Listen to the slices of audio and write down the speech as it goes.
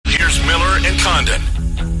and Condon.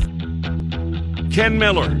 Ken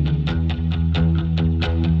Miller,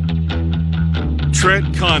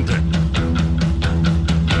 Trent Condon.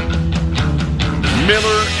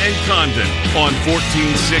 Miller and Condon on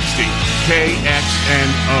 1460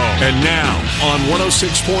 KXNO. And now on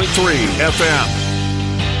 106.3 FM.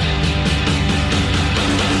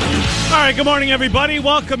 All right, good morning, everybody.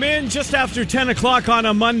 Welcome in just after 10 o'clock on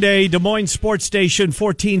a Monday. Des Moines Sports Station,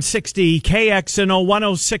 1460 KXNO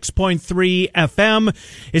 106.3 FM.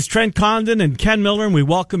 It's Trent Condon and Ken Miller, and we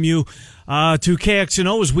welcome you to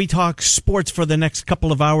KXNO as we talk sports for the next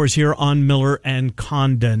couple of hours here on Miller and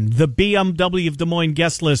Condon. The BMW of Des Moines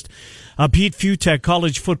guest list, Pete Fiutak,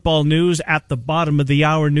 college football news at the bottom of the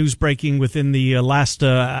hour, news breaking within the last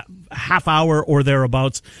half hour or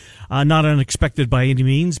thereabouts. Not unexpected by any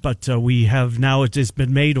means, but we have now, it has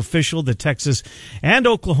been made official that Texas and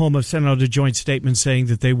Oklahoma have sent out a joint statement saying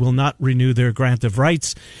that they will not renew their grant of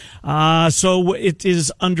rights. So it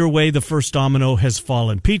is underway. The first domino has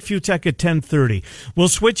fallen. Pete Fiutak at 10:30. We'll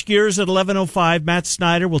switch gears at 11:05. Matt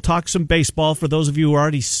Snyder. We'll talk some baseball for those of you who are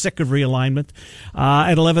already sick of realignment.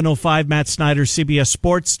 At 11:05, Matt Snyder,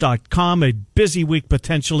 CBSSports.com. A busy week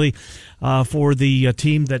potentially for the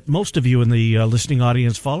team that most of you in the listening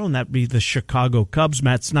audience follow, and that would be the Chicago Cubs.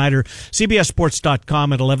 Matt Snyder,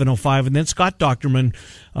 CBSSports.com at 11:05. And then Scott Docterman,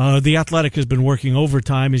 The Athletic, has been working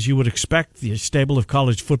overtime, as you would expect, the stable of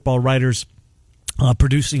college football writers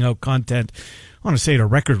producing out content. I want to say at a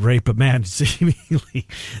record rate, but man, seemingly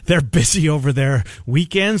they're busy over there.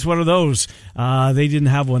 Weekends, what are those? They didn't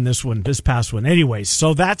have this past one. Anyways,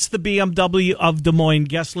 so that's the BMW of Des Moines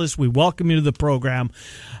guest list. We welcome you to the program.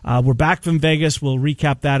 We're back from Vegas. We'll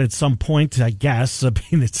recap that at some point, I guess. I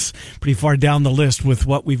mean, it's pretty far down the list with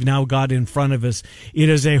what we've now got in front of us. It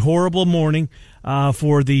is a horrible morning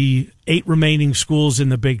for the 8 remaining schools in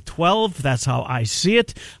the Big 12. That's how I see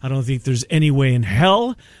it. I don't think there's any way in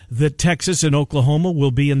hell that Texas and Oklahoma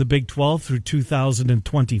will be in the Big 12 through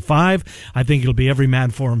 2025. I think it'll be every man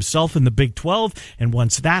for himself in the Big 12. And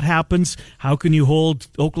once that happens, how can you hold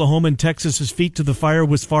Oklahoma and Texas's feet to the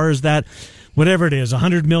fire as far as that, whatever it is,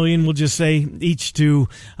 $100 million, we'll just say, each to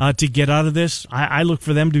get out of this? I look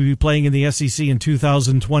for them to be playing in the SEC in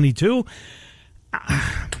 2022.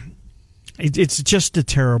 It's just a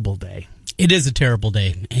terrible day. It is a terrible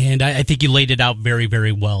day, and I think you laid it out very,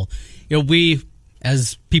 very well. You know, we,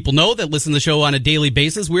 as people know that listen to the show on a daily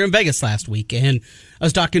basis, we were in Vegas last week, and I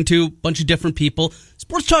was talking to a bunch of different people.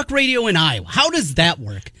 Sports Talk Radio in Iowa, how does that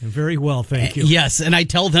work? Very well, thank you. Yes, and I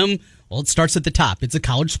tell them, well, it starts at the top. It's a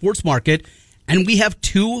college sports market, and we have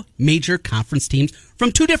 2 major conference teams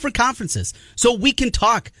from 2 different conferences. So we can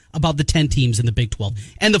talk about the 10 teams in the Big 12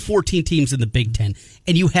 and the 14 teams in the Big 10.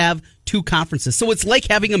 And you have 2 conferences. So it's like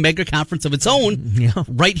having a mega conference of its own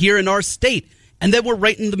right here in our state. And then we're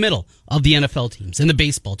right in the middle of the NFL teams and the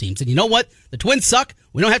baseball teams. And you know what? The Twins suck.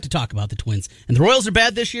 We don't have to talk about the Twins. And the Royals are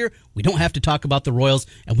bad this year. We don't have to talk about the Royals.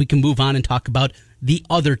 And we can move on and talk about the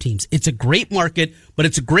other teams. It's a great market, but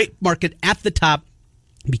it's a great market at the top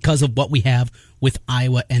because of what we have with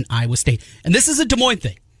Iowa and Iowa State. And this is a Des Moines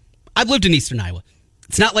thing. I've lived in eastern Iowa.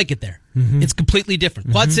 It's not like it there. Mm-hmm. It's completely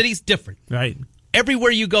different. Quad City's different. Right.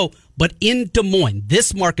 Everywhere you go. But in Des Moines,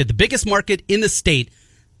 this market, the biggest market in the state,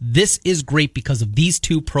 this is great because of these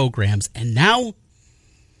 2 programs. And now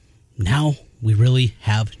we really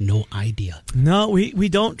have no idea. No, we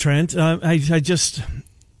don't, Trent. I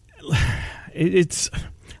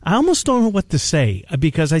almost don't know what to say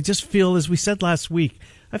because I just feel, as we said last week,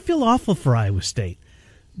 I feel awful for Iowa State.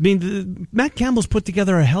 I mean, Matt Campbell's put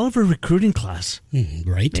together a hell of a recruiting class.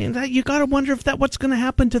 Right. And you got to wonder if what's going to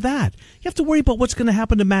happen to that. You have to worry about what's going to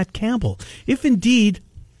happen to Matt Campbell. If indeed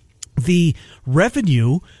the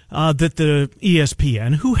revenue that the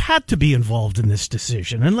ESPN, who had to be involved in this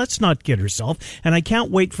decision, and let's not kid ourselves, and I can't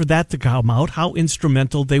wait for that to come out, how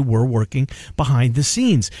instrumental they were working behind the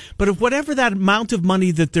scenes. But if whatever that amount of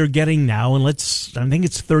money that they're getting now, and I think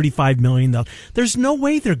it's $35 million, there's no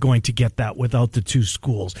way they're going to get that without the 2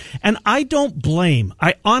 schools. And I don't blame.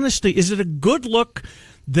 Is it a good look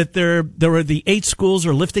that there are the 8 schools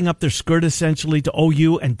are lifting up their skirt essentially to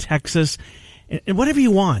OU and Texas? And whatever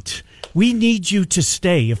you want, we need you to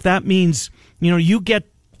stay. If that means,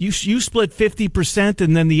 you split 50%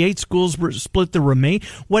 and then the 8 schools split the remain,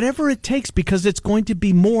 whatever it takes, because it's going to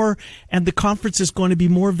be more and the conference is going to be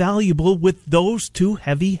more valuable with those 2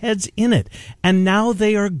 heavy heads in it. And now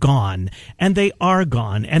they are gone, and they are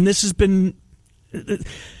gone. And this has been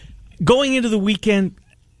going into the weekend.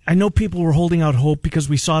 I know people were holding out hope because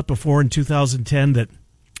we saw it before in 2010 that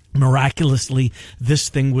miraculously this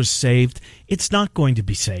thing was saved. It's not going to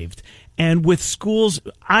be saved. And with schools,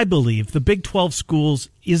 I believe, the Big 12 schools,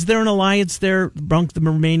 is there an alliance there among the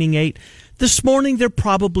remaining 8? This morning, there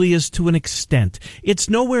probably is to an extent. It's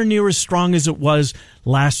nowhere near as strong as it was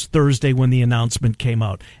last Thursday when the announcement came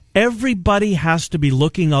out. Everybody has to be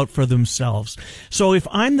looking out for themselves. So if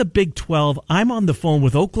I'm the Big 12, I'm on the phone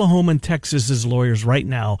with Oklahoma and Texas's lawyers right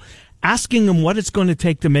now, asking them what it's going to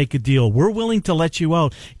take to make a deal. We're willing to let you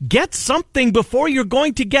out. Get something before you're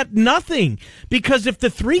going to get nothing. Because if the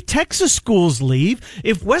 3 Texas schools leave,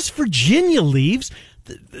 if West Virginia leaves,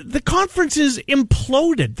 the conference is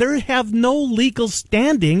imploded. They have no legal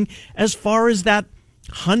standing as far as that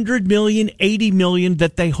 $100 million, $80 million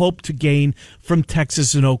that they hope to gain from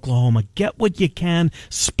Texas and Oklahoma. Get what you can,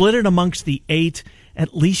 split it amongst the 8.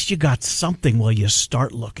 At least you got something while you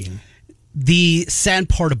start looking. The sad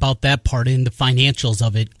part about that part in the financials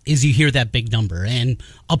of it is you hear that big number and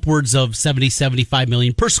upwards of 70, 75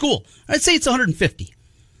 million per school. I'd say it's 150.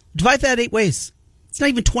 Divide that 8 ways. It's not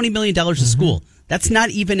even $20 million a school. That's not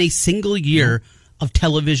even a single year of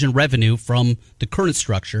television revenue from the current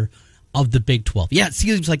structure of the Big 12. Yeah, it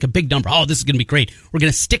seems like a big number. Oh, this is going to be great. We're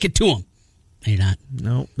going to stick it to them. No, you're not.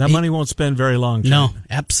 No, that money won't spend very long, John. No,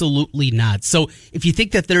 absolutely not. So if you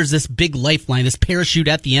think that there's this big lifeline, this parachute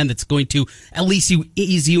at the end that's going to at least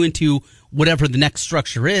ease you into whatever the next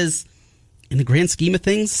structure is, in the grand scheme of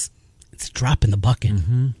things, it's a drop in the bucket.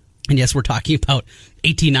 And yes, we're talking about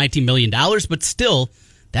 $18, $19 million, but still,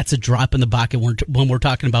 that's a drop in the bucket when we're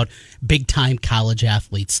talking about big-time college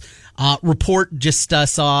athletes. Report just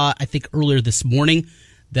saw, I think, earlier this morning,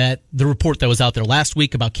 that the report that was out there last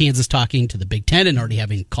week about Kansas talking to the Big Ten and already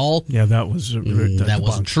having a call. Yeah, that was that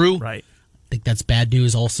wasn't true. Right. I think that's bad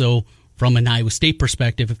news also from an Iowa State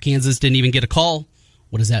perspective. If Kansas didn't even get a call,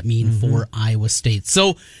 what does that mean for Iowa State?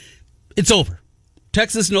 So it's over.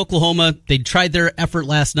 Texas and Oklahoma, they tried their effort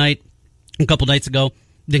last night, a couple nights ago,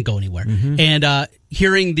 didn't go anywhere. And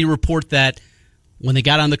hearing the report that when they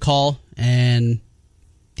got on the call and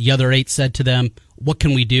the other 8 said to them, what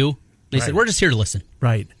can we do? They said, we're just here to listen.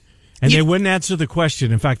 Right. And they wouldn't answer the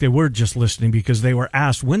question. In fact, they were just listening because they were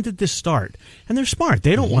asked, when did this start? And they're smart.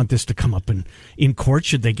 They don't want this to come up in court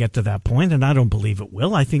should they get to that point, and I don't believe it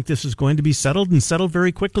will. I think this is going to be settled and settled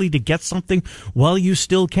very quickly to get something while you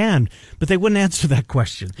still can. But they wouldn't answer that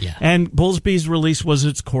question. Yeah. And Bowlesby's release was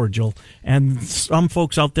it's cordial. And some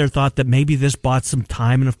folks out there thought that maybe this bought some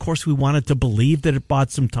time. And, of course, we wanted to believe that it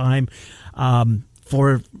bought some time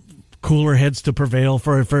for cooler heads to prevail,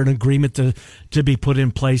 for an agreement to be put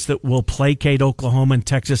in place that will placate Oklahoma and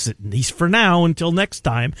Texas, at least for now, until next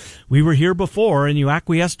time. We were here before, and you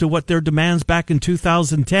acquiesced to what their demands back in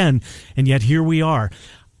 2010, and yet here we are.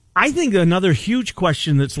 I think another huge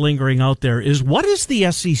question that's lingering out there is, what is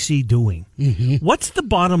the SEC doing? What's the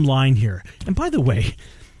bottom line here? And by the way,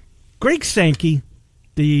 Greg Sankey,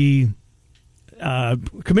 the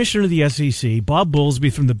commissioner of the SEC, Bob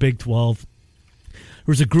Bowlesby from the Big 12,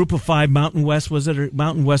 there was a group of 5, Mountain West, was it? Or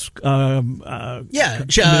Mountain West commissioner?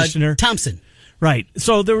 Thompson. Right.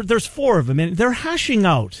 So there's 4 of them, and they're hashing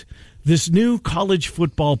out this new college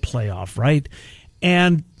football playoff, right?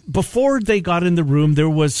 And before they got in the room, there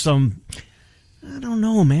was some, I don't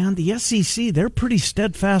know, man. The SEC, they're pretty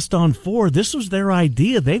steadfast on 4. This was their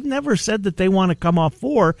idea. They've never said that they want to come off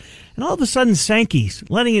 4. And all of a sudden, Sankey's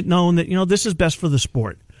letting it known that, this is best for the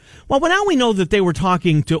sport. Well, now we know that they were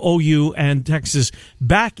talking to OU and Texas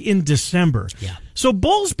back in December. Yeah. So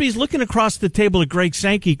Bowlesby's looking across the table at Greg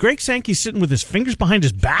Sankey. Greg Sankey's sitting with his fingers behind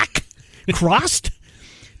his back, crossed,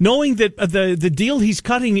 knowing that the deal he's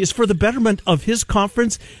cutting is for the betterment of his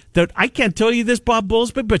conference. That I can't tell you this, Bob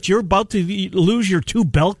Bowlesby, but you're about to lose your 2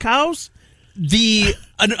 bell cows?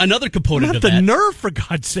 Another component of that. Not the nerve, for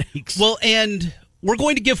God's sakes. Well, and we're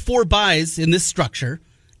going to give 4 buys in this structure,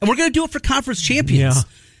 and we're going to do it for conference champions. Yeah.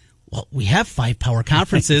 Well, we have 5 power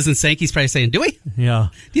conferences, and Sankey's probably saying, do we? Yeah.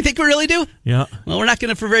 Do you think we really do? Yeah. Well, we're not going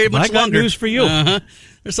to for very much longer. I got news for you.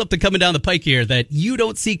 There's something coming down the pike here that you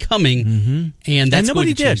don't see coming, and that's going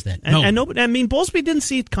to change that. And nobody, Bowlesby didn't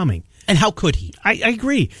see it coming. And how could he? I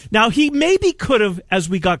agree. Now, he maybe could have as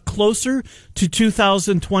we got closer to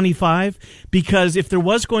 2025, because if there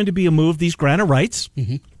was going to be a move, these grant of rights,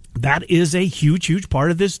 that is a huge, huge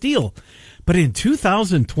part of this deal. But in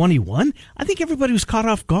 2021, I think everybody was caught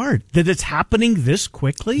off guard that it's happening this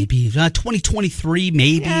quickly. Maybe 2023,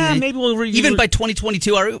 maybe. Yeah, maybe we'll even by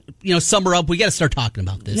 2022, or summer up, we got to start talking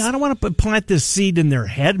about this. Yeah, I don't want to plant this seed in their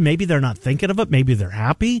head. Maybe they're not thinking of it. Maybe they're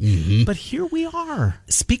happy. But here we are.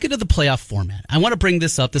 Speaking of the playoff format, I want to bring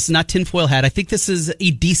this up. This is not tinfoil hat. I think this is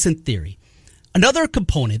a decent theory. Another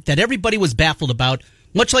component that everybody was baffled about,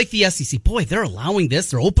 much like the SEC. Boy, they're allowing this.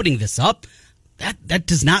 They're opening this up. That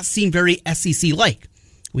does not seem very SEC-like.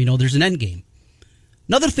 We know there's an end game.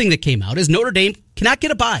 Another thing that came out is Notre Dame cannot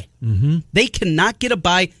get a bye. Mm-hmm. They cannot get a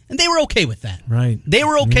bye, and they were okay with that. Right. They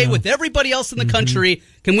were okay with everybody else in the country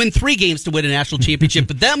can win 3 games to win a national championship,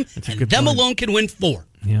 but them and them point. alone can win 4.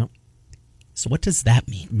 Yeah. So what does that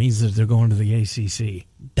mean? It means that they're going to the ACC.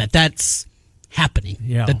 That's happening.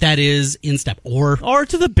 Yeah. That is in step. Or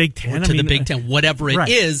to the Big Ten. Or to the Big Ten, whatever it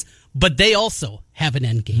is. But they also have an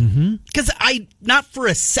end game. Because not for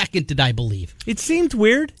a second did I believe. It seemed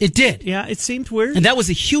weird. It did. Yeah, it seemed weird. And that was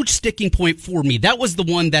a huge sticking point for me. That was the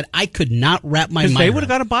one that I could not wrap my mind around. Because they would have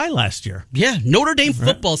got a bye last year. Yeah, Notre Dame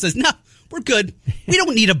football says, no, we're good. We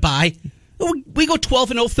don't need a bye. We go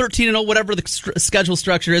 12-0, 13-0, whatever the schedule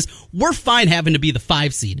structure is. We're fine having to be the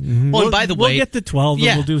 5 seed. Well, and by the way, we'll get to 12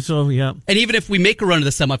 and we'll do so, yeah. And even if we make a run to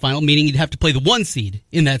the semifinal, meaning you'd have to play the 1 seed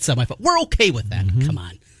in that semifinal, we're okay with that. Come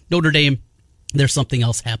on. Notre Dame, there's something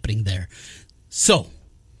else happening there. So,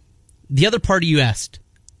 the other part you asked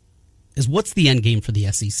is what's the end game for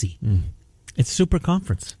the SEC? It's Super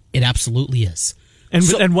Conference. It absolutely is.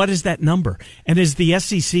 And what is that number? And is the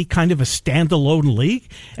SEC kind of a standalone league?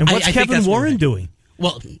 And what's Kevin Warren doing?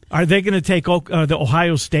 Well, are they going to take the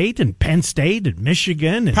Ohio State and Penn State and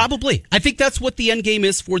Michigan? Probably. I think that's what the end game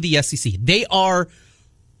is for the SEC. They are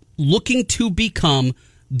looking to become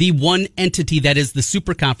the one entity that is the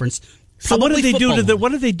Super Conference. So what do they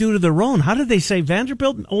do to their own? How did they say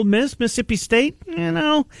Vanderbilt, Ole Miss, Mississippi State?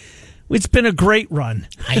 It's been a great run.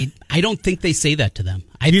 I don't think they say that to them.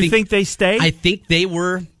 You think they stay? I think they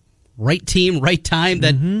were right team, right time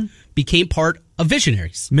that became part of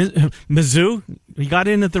Visionaries. Mizzou, we got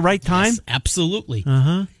in at the right time? Yes, absolutely.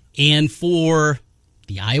 And for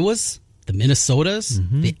the Iowas, the Minnesotas,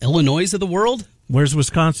 the Illinois of the world. Where's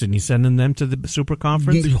Wisconsin? You sending them to the Super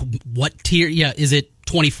Conference? What tier? Yeah, is it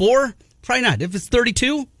 24? Probably not. If it's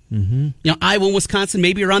 32, Iowa and Wisconsin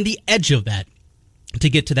maybe are on the edge of that to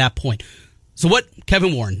get to that point. So what,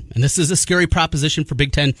 Kevin Warren, and this is a scary proposition for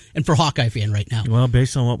Big Ten and for Hawkeye fan right now. Well,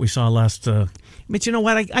 based on what we saw last, but you know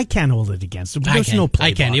what? I can't hold it against him. There's no playbook.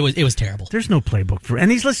 I can. It was terrible. There's no playbook for,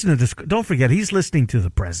 and he's listening to this. Don't forget, he's listening to the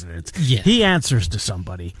president. Yeah. He answers to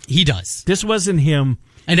somebody. He does. This wasn't him.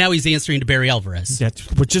 And now he's answering to Barry Alvarez.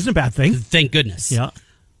 Which isn't a bad thing. Thank goodness. Yeah.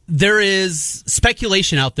 There is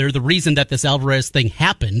speculation out there. The reason that this Alvarez thing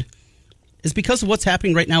happened is because of what's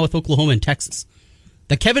happening right now with Oklahoma and Texas.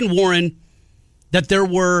 That Kevin Warren, that there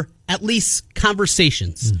were at least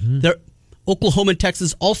conversations. Oklahoma and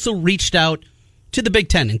Texas also reached out to the Big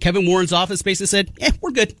Ten, and Kevin Warren's office basically said,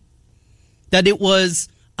 we're good. That it was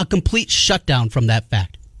a complete shutdown from that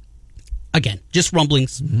fact. Again, just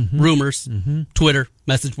rumblings, rumors, Twitter,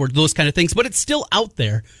 message board, those kind of things, but it's still out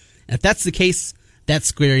there. And if that's the case, that's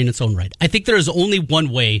scary in its own right. I think there is only one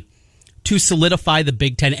way to solidify the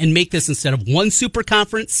Big Ten and make this instead of one super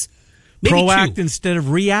conference, maybe proact 2. Instead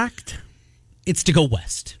of react? It's to go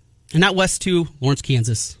west. And not west to Lawrence,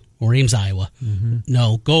 Kansas, or Ames, Iowa.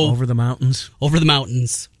 No, go over the mountains. Over the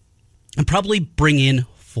mountains. And probably bring in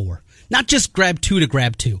 4. Not just grab 2 to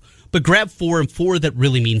grab 2, but grab 4 and 4 that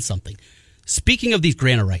really means something. Speaking of these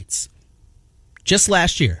grant of rights, just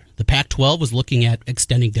last year, the Pac-12 was looking at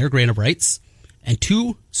extending their grant of rights, and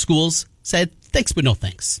 2 schools said, thanks, but no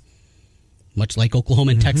thanks. Much like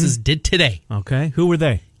Oklahoma and Texas did today. Okay. Who were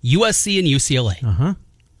they? USC and UCLA.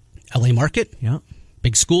 LA market. Yeah.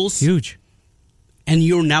 Big schools. Huge. And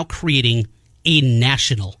you're now creating a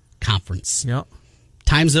national conference. Yeah.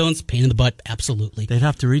 Time zones, pain in the butt, absolutely. They'd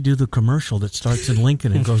have to redo the commercial that starts in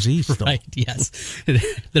Lincoln and goes east, though. Right, yes.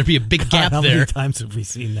 There'd be a big gap how there. How many times have we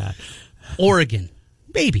seen that? Oregon,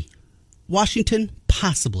 maybe. Washington,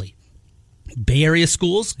 possibly. Bay Area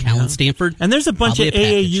schools, Cal and Stanford. And there's a bunch of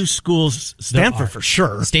AAU schools. Stanford for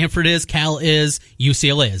sure. Stanford is, Cal is,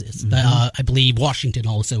 UCLA is. I believe Washington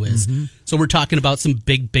also is. So we're talking about some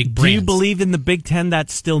big brands. Do you believe in the Big Ten that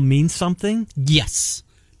still means something? Yes.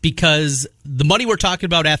 Because the money we're talking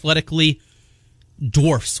about athletically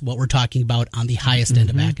dwarfs what we're talking about on the highest end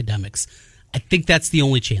of academics. I think that's the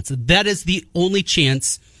only chance. That is the only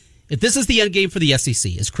chance. If this is the end game for the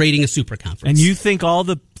SEC, is creating a super conference. And you think all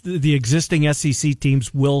the existing SEC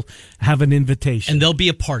teams will have an invitation? And they'll be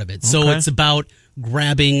a part of it. So it's about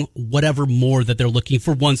grabbing whatever more that they're looking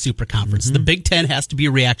for one super conference. The Big Ten has to be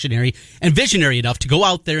reactionary and visionary enough to go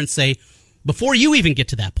out there and say, before you even get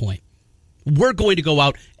to that point, we're going to go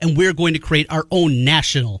out and we're going to create our own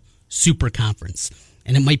national super conference.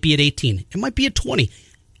 And it might be at 18. It might be at 20.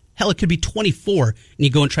 Hell, it could be 24, and you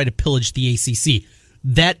go and try to pillage the ACC.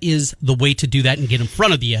 That is the way to do that and get in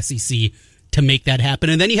front of the SEC to make that happen.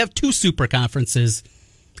 And then you have 2 super conferences.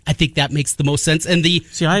 I think that makes the most sense. And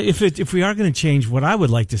if we are going to change, what I would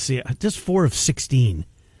like to see, just 4 of 16.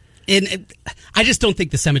 And I just don't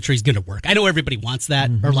think the symmetry is going to work. I know everybody wants that,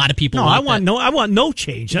 or a lot of people. No, want I want no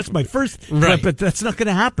change. That's my first. Right. But that's not going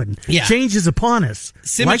to happen. Yeah. Change is upon us,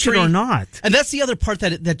 Symmetry, like it or not. And that's the other part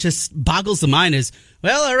that just boggles the mind is,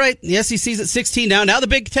 well, all right, the SEC's at 16 now. Now the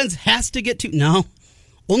Big Ten has to get 2. No,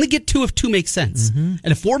 only get 2 if 2 makes sense. And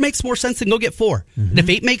if 4 makes more sense, then go get 4. And if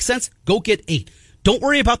 8 makes sense, go get 8. Don't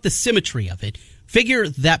worry about the symmetry of it. Figure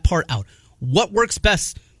that part out. What works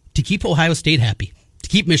best to keep Ohio State happy, to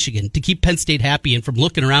keep Michigan, to keep Penn State happy, and from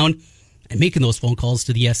looking around and making those phone calls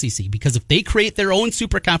to the SEC. Because if they create their own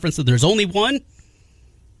super conference and there's only one,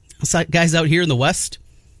 guys out here in the West,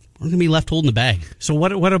 we're going to be left holding the bag. So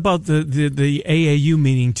what about the AAU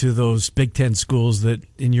meaning to those Big Ten schools that,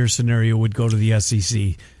 in your scenario, would go to the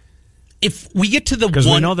SEC? If we get to the Because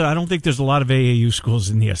one, we know that I don't think there's a lot of AAU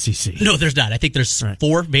schools in the SEC. no, there's not. I think there's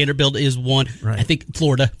 4. Vanderbilt is 1. Right. I think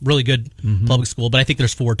Florida, really good public school, but I think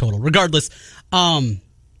there's 4 total. Regardless,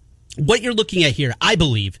 what you're looking at here, I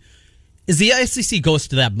believe, is the SEC goes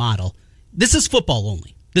to that model. This is football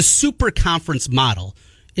only. The super conference model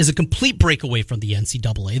is a complete breakaway from the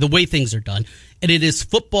NCAA, the way things are done, and it is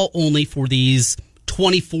football only for these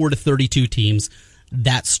 24 to 32 teams,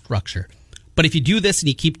 that structure. But if you do this and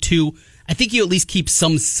you keep 2, I think you at least keep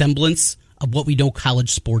some semblance of what we know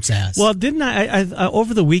college sports as. Well, didn't I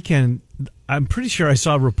over the weekend, I'm pretty sure I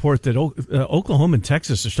saw a report that Oklahoma and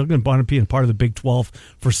Texas are still going to be a part of the Big 12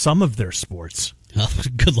 for some of their sports. Well,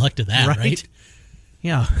 good luck to that, right?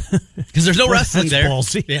 Yeah. Because there's no wrestling that's there.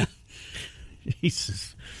 Ballsy. Yeah.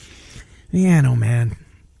 Jesus. Yeah, no, man.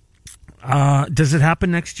 Does it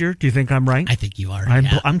happen next year? Do you think I'm right? I think you are.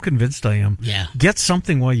 I'm convinced I am. Yeah. Get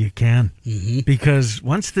something while you can. Because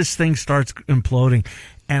once this thing starts imploding,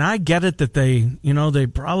 and I get it that they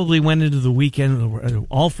probably went into the weekend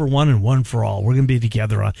all for one and one for all. We're going to be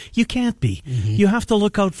together on. You can't be. You have to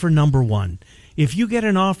look out for number one. If you get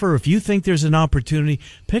an offer, if you think there's an opportunity,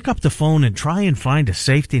 pick up the phone and try and find a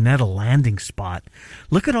safety net, a landing spot.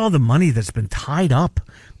 Look at all the money that's been tied up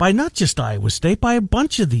by not just Iowa State, by a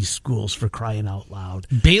bunch of these schools, for crying out loud.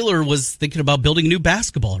 Baylor was thinking about building a new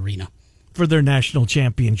basketball arena For their national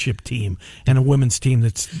championship team and a women's team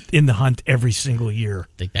that's in the hunt every single year.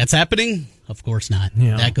 Think that's happening? Of course not.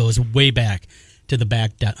 Yeah. That goes way back to the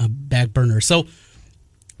back burner. So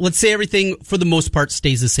let's say everything, for the most part,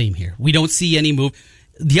 stays the same here. We don't see any move.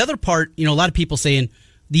 The other part, a lot of people saying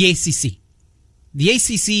the ACC. The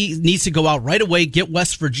ACC needs to go out right away, get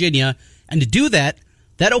West Virginia, and to do that,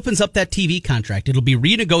 that opens up that TV contract. It'll be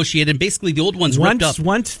renegotiated, and basically the old one's ripped up.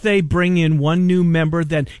 Once they bring in one new member,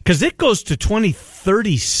 then, because it goes to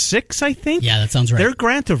 2036, I think. Yeah, that sounds right. Their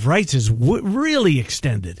grant of rights is really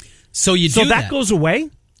extended. So that goes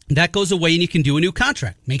away? That goes away, and you can do a new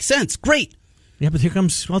contract. Makes sense. Great. Yeah, but here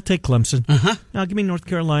comes, I'll take Clemson. Now give me North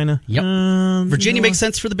Carolina. Yep. Virginia makes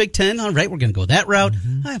sense for the Big Ten. All right, we're going to go that route.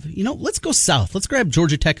 Let's go south. Let's grab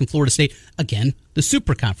Georgia Tech and Florida State. Again, the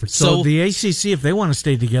Super Conference. So the ACC, if they want to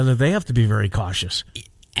stay together, they have to be very cautious.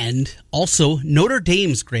 And also, Notre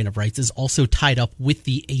Dame's grant of rights is also tied up with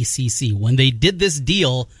the ACC. When they did this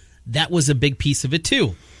deal, that was a big piece of it,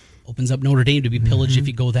 too. Opens up Notre Dame to be pillaged if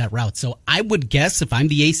you go that route. So I would guess if I'm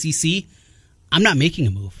the ACC, I'm not making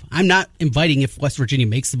a move. I'm not inviting if West Virginia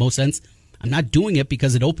makes the most sense. I'm not doing it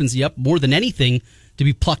because it opens you up more than anything to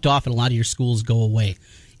be plucked off and a lot of your schools go away.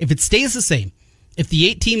 If it stays the same, if the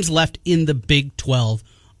 8 teams left in the Big 12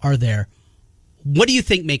 are there, what do you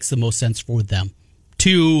think makes the most sense for them?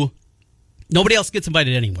 Nobody else gets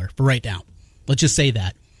invited anywhere for right now. Let's just say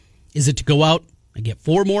that. Is it to go out and get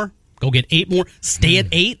 4 more, go get 8 more, stay at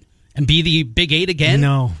 8 and be the Big 8 again?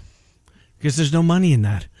 No, because there's no money in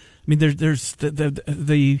that. I mean, there's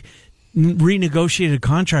the renegotiated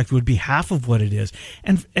contract would be half of what it is.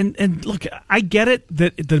 And look, I get it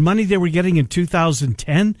that the money they were getting in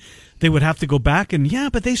 2010, they would have to go back and,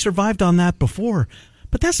 but they survived on that before.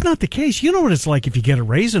 But that's not the case. You know what it's like if you get a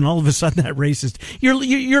raise and all of a sudden that raise is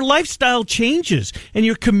your lifestyle changes and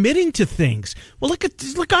you're committing to things. Well,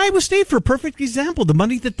 look Iowa State for a perfect example. The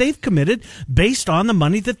money that they've committed based on the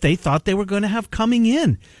money that they thought they were going to have coming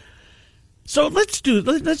in. So let's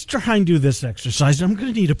try and do this exercise. I'm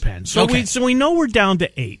going to need a pen. So we know we're down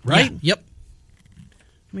to 8, right? Yeah, yep.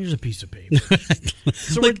 Here's a piece of paper.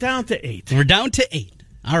 So we're down to 8. We're down to 8.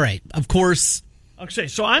 All right. Of course. Okay.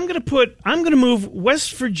 So I'm going to move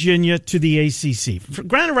West Virginia to the ACC. For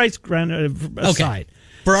granted rights aside.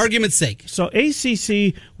 For argument's sake. So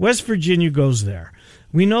ACC, West Virginia goes there.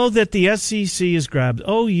 We know that the SEC has grabbed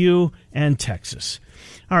OU and Texas.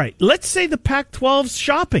 All right. Let's say the Pac-12's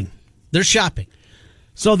shopping. They're shopping.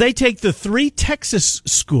 So they take the 3 Texas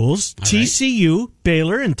schools, TCU,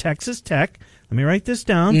 Baylor, and Texas Tech. Let me write this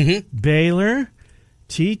down. Baylor,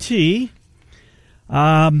 TT.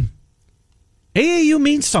 AAU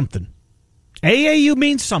means something. AAU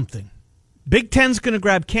means something. Big Ten's going to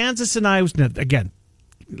grab Kansas and Iowa again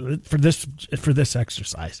for this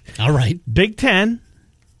exercise. All right. Big Ten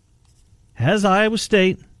has Iowa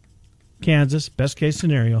State, Kansas, best case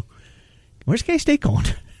scenario. Where's K-State going?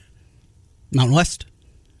 Mountain West.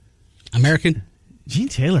 American. Gene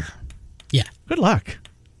Taylor. Yeah. Good luck.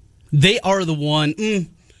 They are the one.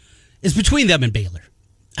 It's between them and Baylor,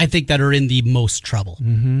 I think, that are in the most trouble.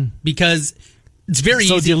 Mm-hmm. Because it's very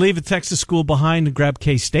easy. So do you leave a Texas school behind and grab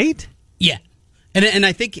K-State? Yeah. And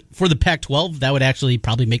I think for the Pac-12, that would actually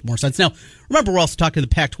probably make more sense. Now, remember, we're also talking the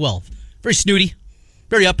Pac-12. Very snooty,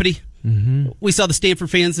 very uppity. Mm-hmm. We saw the Stanford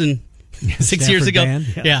fans in 6 years ago. Band,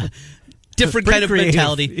 yeah. Different kind of creative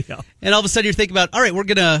mentality. Yeah. And all of a sudden you're thinking about, all right,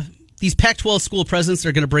 these Pac-12 school presidents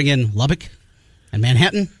are going to bring in Lubbock and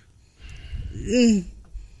Manhattan.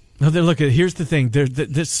 No, here's the thing.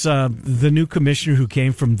 The new commissioner who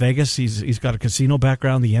came from Vegas, he's got a casino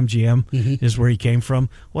background. The MGM is where he came from.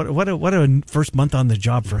 What a first month on the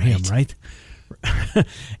job for him, right?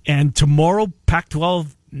 And tomorrow,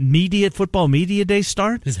 Pac-12 football media day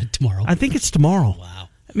start. Is it tomorrow? I think it's tomorrow. Wow.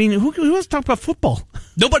 I mean, who wants to talk about football?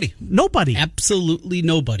 Nobody. Absolutely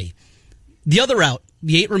nobody. The other route,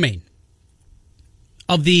 the 8 remain.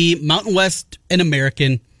 Of the Mountain West and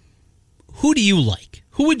American, who do you like?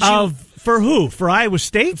 Who would you... For who? For Iowa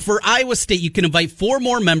State? For Iowa State, you can invite 4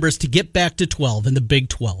 more members to get back to 12 in the Big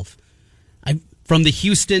 12. From the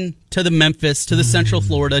Houston to the Memphis to the Central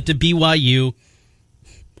Florida to BYU,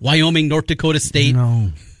 Wyoming, North Dakota State.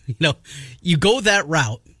 No. You go that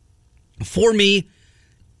route. For me,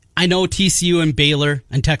 I know TCU and Baylor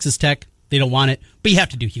and Texas Tech, they don't want it, but you have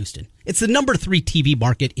to do Houston. It's the number 3 TV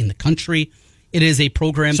market in the country. It is a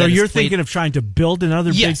program so you're thinking of trying to build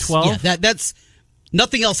another Big 12? Yeah, that's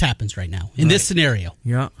nothing else happens right now in this scenario.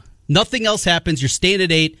 Yeah. Nothing else happens. You're staying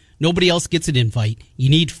at 8. Nobody else gets an invite. You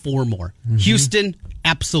need 4 more. Mm-hmm. Houston,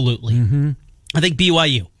 absolutely. Mm-hmm. I think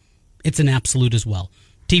BYU, it's an absolute as well.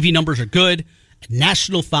 TV numbers are good.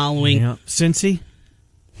 National following. Yeah. Cincy?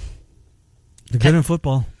 They're good in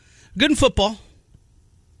football. Good in football.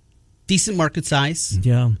 Decent market size.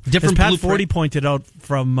 Yeah. Different As Pat Forty pointed out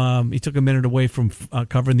he took a minute away from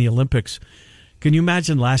covering the Olympics. Can you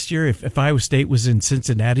imagine last year if Iowa State was in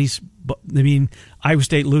Cincinnati's? Iowa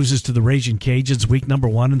State loses to the Raging Cajuns week number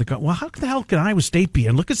 1. Well, how the hell can Iowa State be?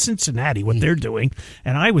 And look at Cincinnati, what they're doing.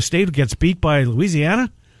 And Iowa State gets beat by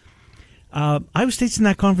Louisiana. Iowa State's in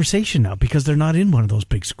that conversation now because they're not in one of those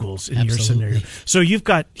big schools in your scenario. So you've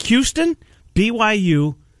got Houston,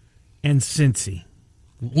 BYU, and Cincy.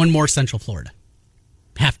 1 more Central Florida.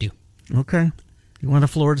 Have to. Okay. You want a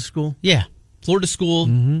Florida school? Yeah. Florida school.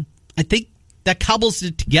 Mm-hmm. I think that cobbles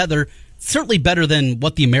it together. Certainly better than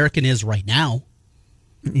what the American is right now.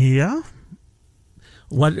 Yeah.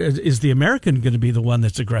 What is the American going to be the one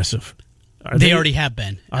that's aggressive? They already have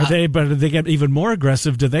been. Are they? But they get even more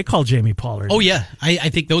aggressive. Do they call Jamie Pollard? Oh yeah, I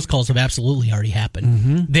think those calls have absolutely already happened.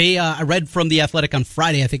 Mm-hmm. They, I read from The Athletic on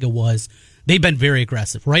Friday. I think it was. They've been very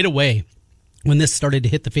aggressive right away. When this started to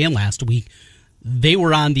hit the fan last week, they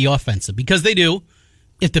were on the offensive because they do.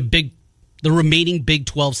 If the remaining Big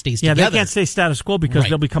 12 stays together, they can't stay status quo because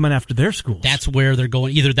they'll be coming after their schools. That's where they're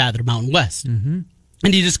going. Either that or Mountain West. Mm-hmm.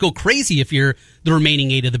 And you just go crazy if you're the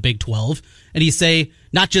remaining 8 of the Big 12. And you say,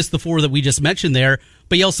 not just the 4 that we just mentioned there,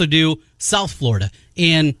 but you also do South Florida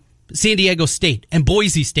and San Diego State and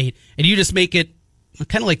Boise State. And you just make it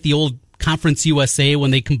kind of like the old Conference USA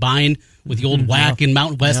when they combined with the old WAC and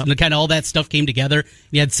Mountain West and kind of all that stuff came together.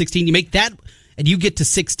 You had 16. You make that and you get to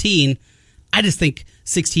 16. I just think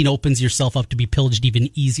 16 opens yourself up to be pillaged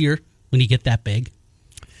even easier when you get that big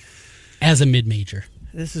as a mid-major.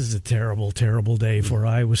 This is a terrible, terrible day for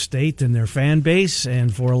Iowa State and their fan base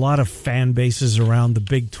and for a lot of fan bases around the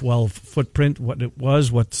Big 12 footprint, what it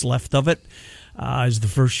was, what's left of it, as the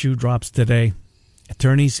first shoe drops today.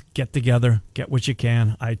 Attorneys, get together, get what you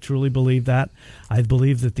can. I truly believe that. I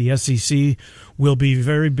believe that the SEC will be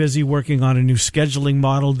very busy working on a new scheduling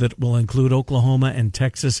model that will include Oklahoma and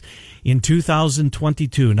Texas in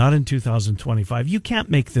 2022, not in 2025. You can't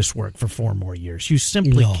make this work for 4 more years. You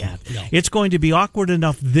simply can't. No. It's going to be awkward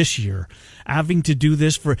enough this year having to do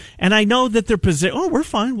this for, and I know that they're we're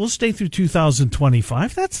fine. We'll stay through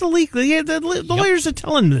 2025. That's the league. The lawyers are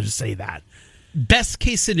telling them to say that. Best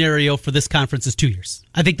case scenario for this conference is 2 years.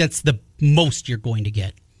 I think that's the most you're going to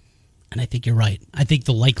get. And I think you're right. I think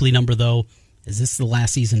the likely number, though, is this the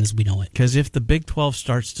last season as we know it. Because if the Big 12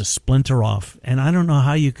 starts to splinter off, and I don't know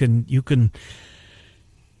how you can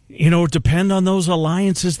depend on those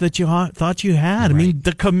alliances that you thought you had. Right. I mean,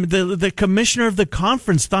 the commissioner of the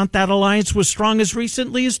conference thought that alliance was strong as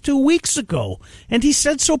recently as 2 weeks ago, and he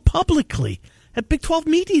said so publicly at Big 12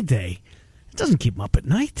 Media Day. It doesn't keep him up at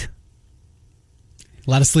night. A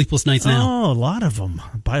lot of sleepless nights now. Oh, a lot of them.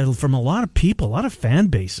 From a lot of people, a lot of fan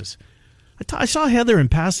bases. I saw Heather in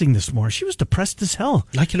passing this morning. She was depressed as hell.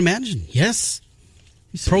 I can imagine, yes.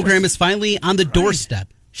 The program is finally on the doorstep.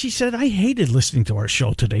 She said, I hated listening to our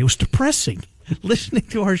show today. It was depressing. Listening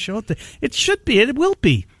to our show today. It should be. It will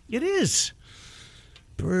be. It is.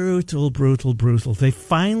 Brutal, brutal, brutal. They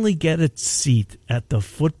finally get a seat at the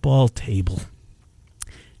football table.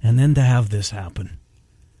 And then to have this happen.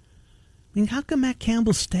 I mean, how can Matt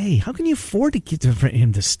Campbell stay? How can you afford to get for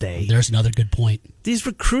him to stay? There's another good point. These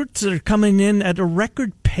recruits are coming in at a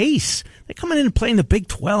record pace. They're coming in and playing the Big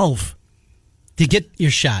 12. To get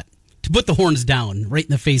your shot. To put the horns down right in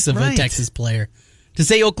the face of a Texas player. To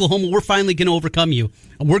say, Oklahoma, we're finally going to overcome you.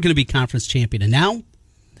 And we're going to be conference champion. And now?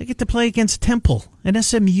 They get to play against Temple and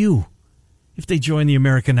SMU if they join the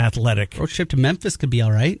American Athletic. Road trip to Memphis could be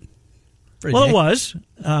all right. Well, it was.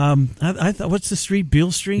 I thought, what's the street?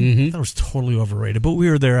 Beale Street? Mm-hmm. That was totally overrated. But we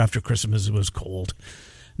were there after Christmas. It was cold.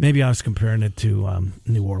 Maybe I was comparing it to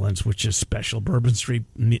New Orleans, which is special. Bourbon Street,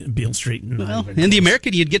 Beale Street. Well, in the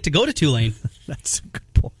American, you'd get to go to Tulane. That's a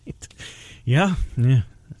good point. Yeah,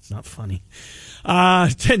 that's not funny.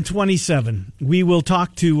 10:27. We will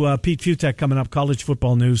talk to Pete Futek coming up, college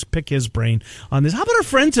football news, pick his brain on this. How about our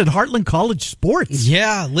friends at Heartland College Sports?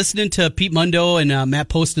 Yeah, listening to Pete Mundo and Matt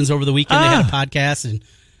Postins over the weekend. They had a podcast, and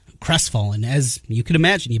crestfallen, as you can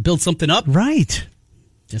imagine. You build something up. Right.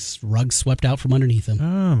 Just rugs swept out from underneath them.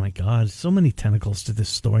 Oh, my God. So many tentacles to this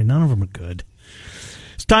story. None of them are good.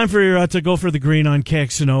 It's time for you to go for the green on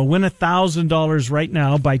KXNO. Win $1,000 right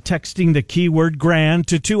now by texting the keyword GRAND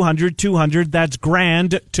to 200-200. That's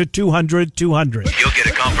GRAND to 200-200. You'll get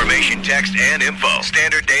a confirmation text and info.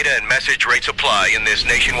 Standard data and message rates apply in this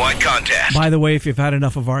nationwide contest. By the way, if you've had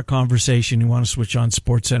enough of our conversation, you want to switch on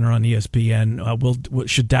SportsCenter on ESPN,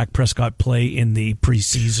 should Dak Prescott play in the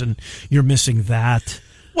preseason? You're missing that.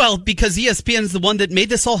 Well, because ESPN is the one that made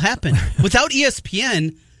this all happen. Without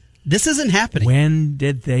ESPN... this isn't happening. When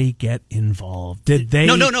did they get involved? Did they?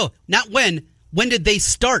 No. Not when. When did they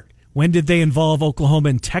start? When did they involve Oklahoma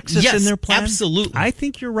and Texas in their plan? Absolutely. I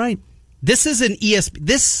think you're right. This is an ESPN.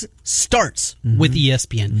 This starts with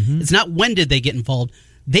ESPN. Mm-hmm. It's not when did they get involved.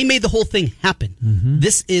 They made the whole thing happen. Mm-hmm.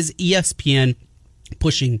 This is ESPN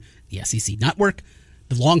pushing the SEC network,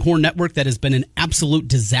 the Longhorn Network that has been an absolute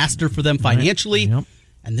disaster for them financially. Right. Yep.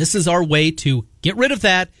 And this is our way to get rid of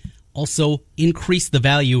that. Also increase the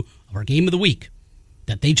value of our game of the week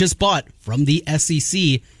that they just bought from the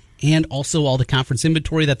SEC, and also all the conference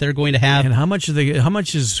inventory that they're going to have. And how much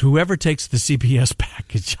is whoever takes the CBS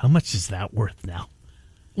package? How much is that worth now?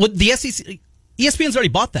 Well, the SEC, ESPN's already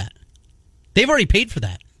bought that. They've already paid for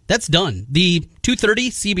that. That's done. The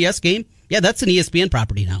 2:30 CBS game, that's an ESPN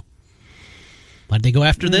property now. Why'd they go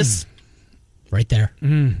after this? Right there.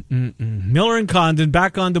 Miller and Condon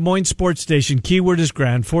back on Des Moines Sports Station. Keyword is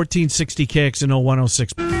GRAND. 1460 KXNO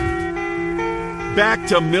 106. Back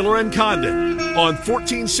to Miller and Condon on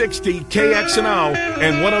 1460 KXNO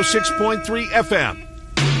and 106.3 FM.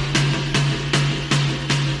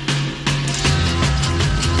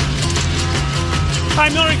 Hi,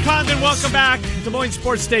 Miller and Condon. Welcome back. Des Moines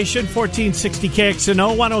Sports Station, 1460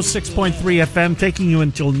 KXNO 106.3 FM, taking you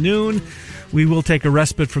until noon. We will take a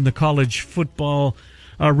respite from the college football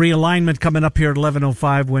realignment coming up here at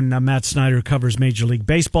 11:05 when Matt Snyder covers Major League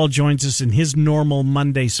Baseball, joins us in his normal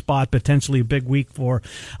Monday spot. Potentially a big week for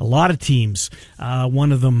a lot of teams,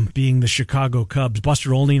 one of them being the Chicago Cubs.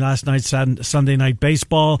 Buster Olney last night, Sunday Night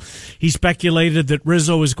Baseball. He speculated that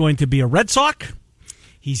Rizzo is going to be a Red Sox.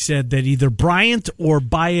 He said that either Bryant or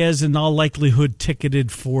Baez in all likelihood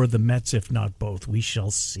ticketed for the Mets, if not both. We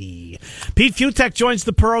shall see. Pete Futek joins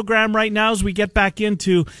the program right now as we get back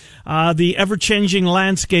into the ever-changing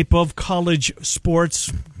landscape of college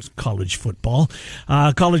sports, college football.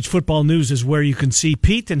 College football news is where you can see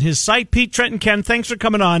Pete and his site. Pete, Trent, and Ken, thanks for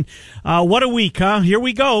coming on. What a week, huh? Here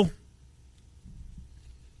we go.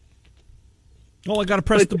 Oh, I got to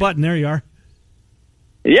press the button. There you are.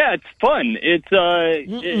 Yeah, it's fun. It's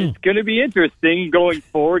going to be interesting going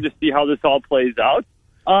forward to see how this all plays out.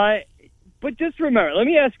 But just remember, let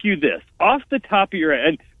me ask you this. Off the top of your head,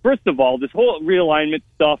 and first of all, this whole realignment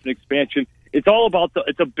stuff and expansion, it's all about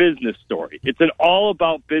it's a business story. It's an all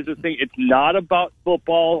about business thing. It's not about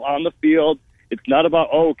football on the field. It's not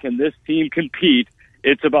about, can this team compete?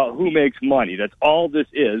 It's about who makes money. That's all this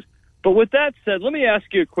is. But with that said, let me ask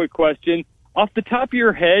you a quick question. Off the top of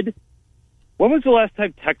your head, when was the last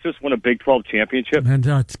time Texas won a Big 12 championship? And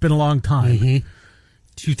it's been a long time.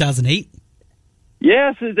 2008?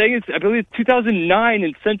 Yes, I believe it's 2009,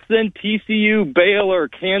 and since then, TCU, Baylor,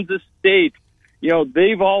 Kansas State,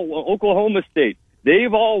 Oklahoma State,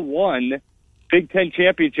 they've all won Big Ten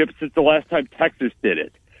championships since the last time Texas did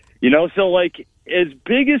it. So like as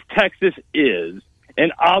big as Texas is,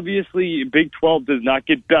 and obviously Big 12 does not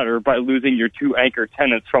get better by losing your two anchor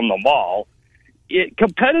tenants from the mall.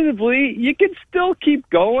 Competitively, you can still keep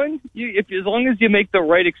going as long as you make the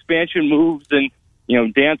right expansion moves and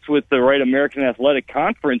dance with the right American Athletic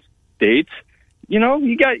Conference states.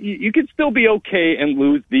 You can still be okay and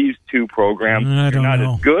lose these two programs. I don't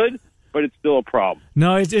know. As good, but it's still a problem.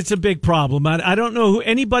 No, it's a big problem. I don't know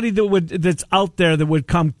anybody that's out there that would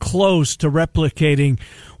come close to replicating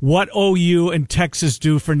what OU and Texas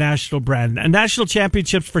do for national brand. And national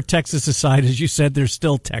championships for Texas aside, as you said, they're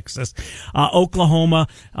still Texas. Oklahoma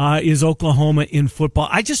is Oklahoma in football.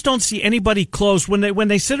 I just don't see anybody close when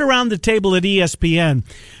they sit around the table at ESPN.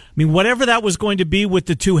 I mean, whatever that was going to be with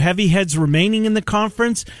the two heavy heads remaining in the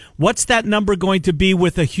conference, what's that number going to be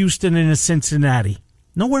with a Houston and a Cincinnati?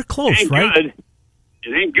 Nowhere close, it ain't right? Good. It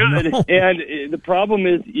ain't good. No. And the problem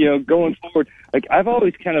is, going forward, like I've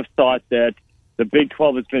always kind of thought that the Big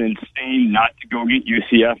 12 has been insane not to go get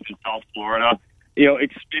UCF in South Florida. If you're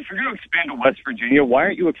going to expand to West Virginia, why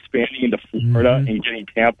aren't you expanding into Florida and getting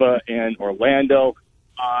Tampa and Orlando?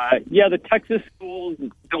 The Texas schools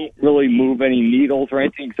don't really move any needles or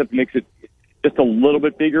anything except makes it just a little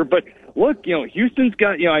bit bigger. But look, Houston's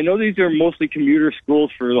got, I know these are mostly commuter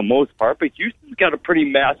schools for the most part, but Houston's got a pretty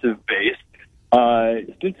massive base.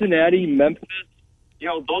 Cincinnati, Memphis,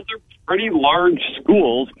 those are pretty large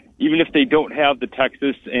schools, even if they don't have the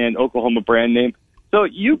Texas and Oklahoma brand name. So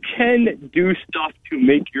you can do stuff to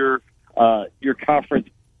make your conference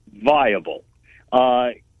viable.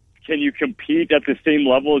 Can you compete at the same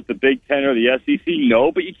level as the Big Ten or the SEC?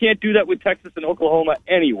 No, but you can't do that with Texas and Oklahoma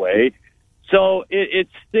anyway. So it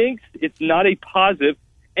stinks. It's not a positive.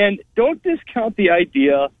 And don't discount the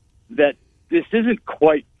idea that this isn't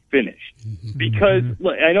quite finished. Because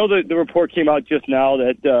look, I know the report came out just now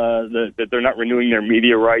that that they're not renewing their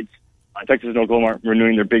media rights. Texas and Oklahoma aren't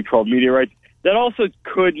renewing their Big 12 media rights. That also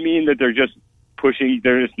could mean that they're just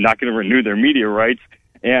not going to renew their media rights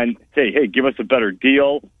and say, hey, give us a better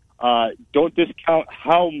deal. Don't discount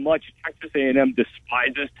how much Texas A&M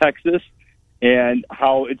despises Texas and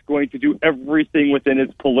how it's going to do everything within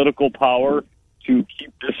its political power to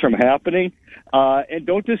keep this from happening. And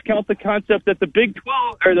don't discount the concept that the Big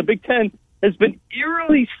 12 or the Big 10 has been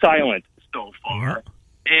eerily silent so far.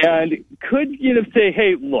 And could say,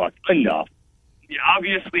 hey, look, enough.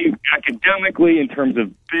 Obviously, academically, in terms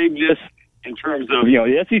of bigness, in terms of,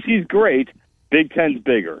 the SEC is great, Big Ten's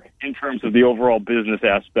bigger in terms of the overall business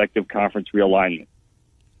aspect of conference realignment.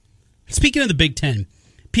 Speaking of the Big Ten,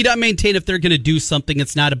 PDOT maintain if they're going to do something,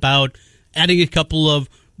 it's not about adding a couple of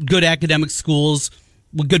good academic schools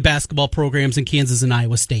with good basketball programs in Kansas and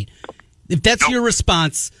Iowa State. If that's your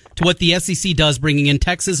response to what the SEC does, bringing in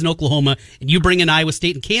Texas and Oklahoma, and you bring in Iowa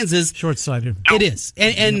State and Kansas, short-sighted. It is.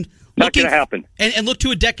 And not going to happen. And look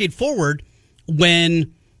to a decade forward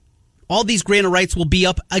when all these grant of rights will be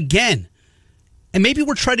up again. And maybe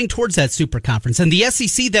we're treading towards that super conference. And the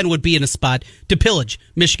SEC then would be in a spot to pillage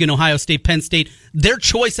Michigan, Ohio State, Penn State, their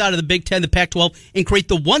choice out of the Big Ten, the Pac-12, and create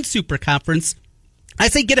the one super conference. I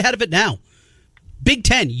say get ahead of it now. Big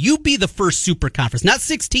Ten, you be the first super conference. Not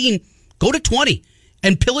 16, go to 20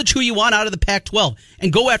 and pillage who you want out of the Pac-12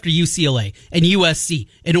 and go after UCLA and USC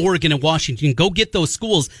and Oregon and Washington. Go get those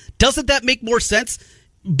schools. Doesn't that make more sense?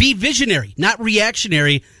 Be visionary, not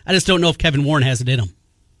reactionary. I just don't know if Kevin Warren has it in him.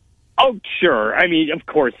 Oh, sure. I mean, of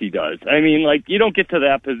course he does. I mean, you don't get to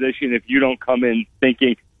that position if you don't come in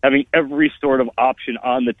thinking, having every sort of option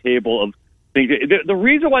on the table of things. The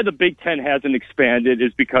reason why the Big Ten hasn't expanded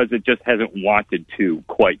is because it just hasn't wanted to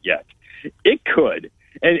quite yet. It could.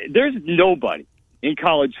 And there's nobody in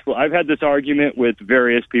college football. I've had this argument with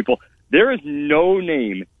various people. There is no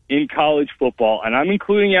name in college football, and I'm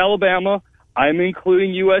including Alabama, I'm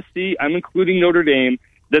including USC, I'm including Notre Dame,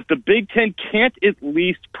 that the Big Ten can't at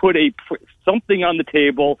least put something on the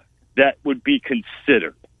table that would be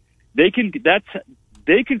considered. They can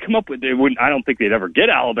come up with. They wouldn't. I don't think they'd ever get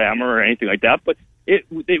Alabama or anything like that. But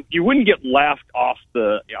you wouldn't get laughed out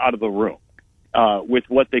of the room with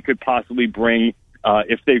what they could possibly bring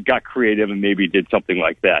if they got creative and maybe did something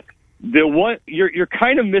like that. You're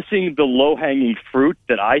kind of missing the low hanging fruit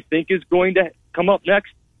that I think is going to come up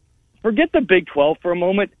next. Forget the Big 12 for a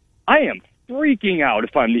moment. I am freaking out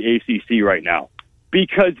if I'm the ACC right now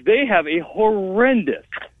because they have a horrendous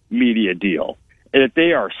media deal. that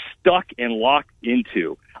they are stuck and locked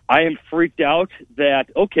into. I am freaked out that,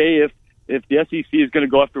 okay, if the SEC is going to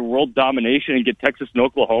go after world domination and get Texas and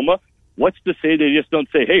Oklahoma, what's to say they just don't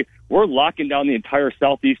say, hey, we're locking down the entire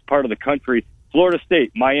southeast part of the country, Florida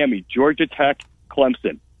State, Miami, Georgia Tech,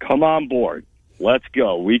 Clemson, come on board. Let's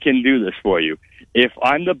go. We can do this for you. If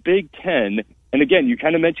I'm the Big Ten, and again, you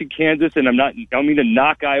kind of mentioned Kansas, and I don't mean to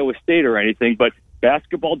knock Iowa State or anything, but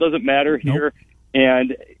basketball doesn't matter here. Nope.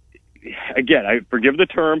 And again, I forgive the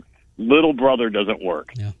term, little brother doesn't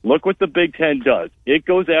work. Yeah. Look what the Big Ten does. It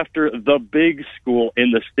goes after the big school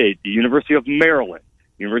in the state, the University of Maryland,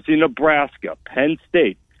 University of Nebraska, Penn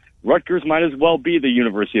State. Rutgers might as well be the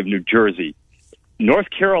University of New Jersey. North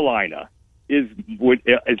Carolina is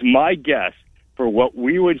my guess for what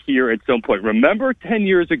we would hear at some point. Remember 10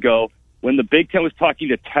 years ago when the Big Ten was talking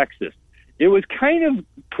to Texas? It was kind of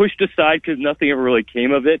pushed aside because nothing ever really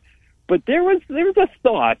came of it. But there was a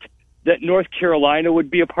thought that North Carolina would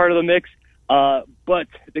be a part of the mix, but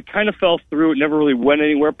it kind of fell through. It never really went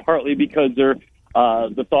anywhere, partly because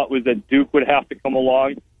the thought was that Duke would have to come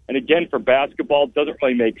along. And again, for basketball, it doesn't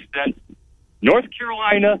really make sense. North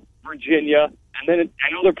Carolina, Virginia, and then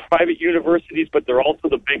I know they're private universities, but they're also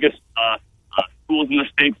the biggest schools in the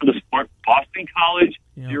state for the sport. Boston College,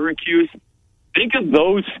 Syracuse. Think of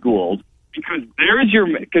those schools because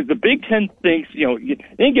because the Big Ten thinks, they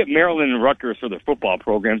didn't get Maryland and Rutgers for their football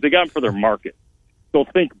programs. They got them for their markets. So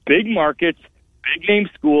think big markets, big name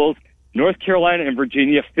schools. North Carolina and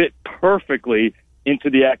Virginia fit perfectly into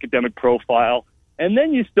the academic profile. And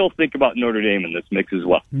then you still think about Notre Dame in this mix as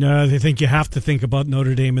well. No, I think you have to think about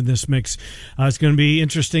Notre Dame in this mix. It's going to be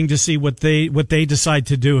interesting to see what they decide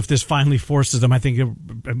to do if this finally forces them.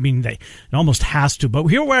 It almost has to. But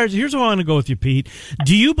here's where I want to go with you, Pete.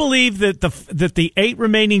 Do you believe that the 8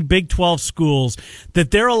 remaining Big 12 schools,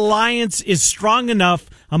 that their alliance is strong enough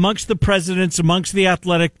amongst the presidents, amongst the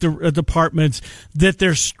athletic departments, that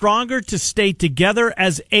they're stronger to stay together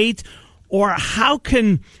as 8? Or how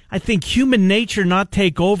can, I think, human nature not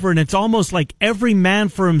take over, and it's almost like every man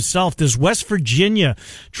for himself? Does West Virginia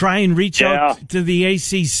try and reach out to the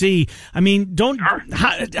ACC?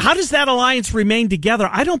 How does that alliance remain together?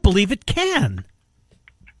 I don't believe it can.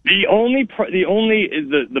 The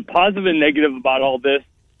positive and negative about all this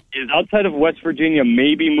is outside of West Virginia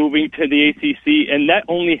maybe moving to the ACC, and that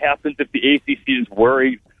only happens if the ACC is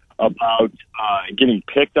worried about getting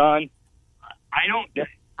picked on.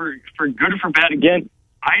 For good or for bad, again,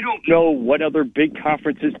 I don't know what other big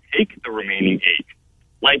conferences take the remaining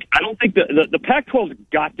 8. I don't think the Pac-12's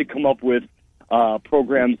got to come up with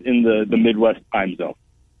programs in the Midwest time zone.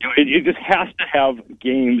 It just has to have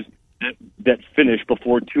games that finish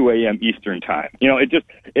before 2 a.m. Eastern time.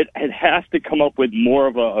 It has to come up with more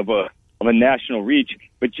of a national reach.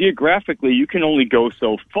 But geographically, you can only go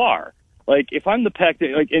so far. If I'm the Pac,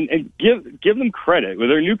 and give them credit with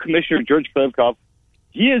their new commissioner George Kliavkoff.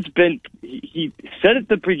 He said at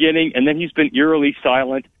the beginning, and then he's been eerily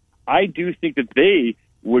silent. I do think that they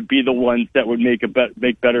would be the ones that would make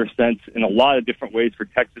better sense in a lot of different ways for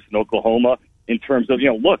Texas and Oklahoma in terms of,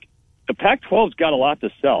 look, the Pac-12's got a lot to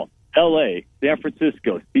sell. L.A., San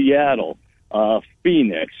Francisco, Seattle,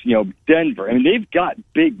 Phoenix, Denver. They've got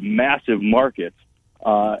big, massive markets,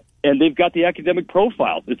 and they've got the academic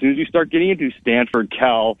profiles. As soon as you start getting into Stanford,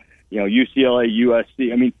 Cal, UCLA,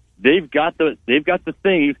 USC, They've got the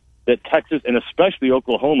things that Texas and especially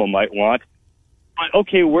Oklahoma might want. But,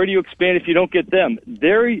 okay, where do you expand if you don't get them?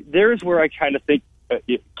 There's where I kind of think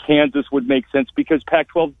Kansas would make sense because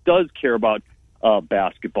Pac-12 does care about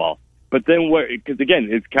basketball. But then because, again,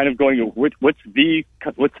 it's kind of going, what's the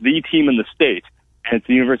team in the state? And it's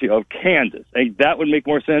the University of Kansas. That would make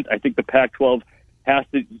more sense. I think the Pac-12 has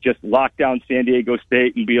to just lock down San Diego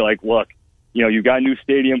State and be like, look, you've got a new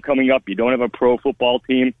stadium coming up. You don't have a pro football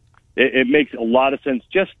team. It makes a lot of sense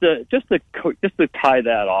just to tie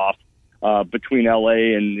that off between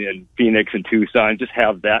LA and Phoenix and Tucson. Just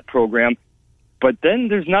have that program, but then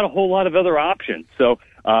there's not a whole lot of other options. So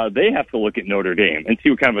they have to look at Notre Dame and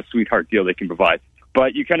see what kind of a sweetheart deal they can provide.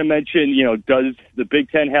 But you kind of mentioned, does the Big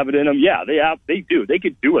Ten have it in them? Yeah, they do. They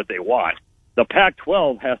could do what they want. The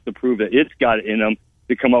Pac-12 has to prove that it's got it in them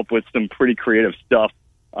to come up with some pretty creative stuff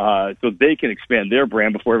so they can expand their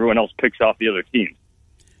brand before everyone else picks off the other teams.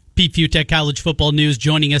 Pete Fiutak, College Football News,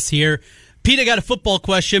 joining us here. Pete, I got a football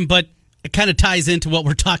question, but it kind of ties into what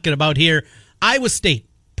we're talking about here. Iowa State,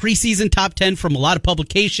 preseason top 10 from a lot of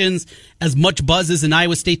publications, as much buzz as an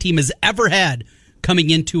Iowa State team has ever had coming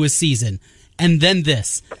into a season. And then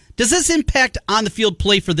this. Does this impact on-the-field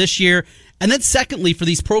play for this year? And then secondly, for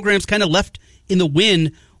these programs kind of left in the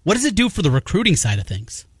wind, what does it do for the recruiting side of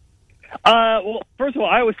things? Well, first of all,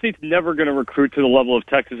 Iowa State's never going to recruit to the level of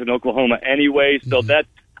Texas and Oklahoma anyway, so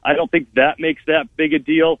I don't think that makes that big a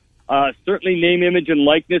deal. Certainly name, image, and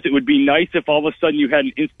likeness. It would be nice if all of a sudden you had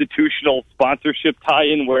an institutional sponsorship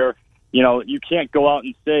tie-in where, you can't go out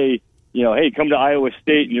and say, hey, come to Iowa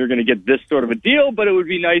State and you're going to get this sort of a deal, but it would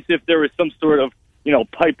be nice if there was some sort of,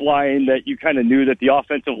 pipeline that you kind of knew that the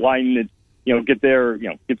offensive line would, get there,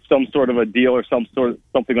 get some sort of a deal or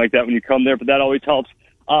something like that when you come there, but that always helps.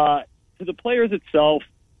 To the players itself,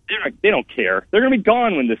 they don't care. They're going to be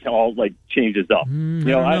gone when this all changes up.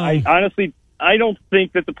 I honestly, I don't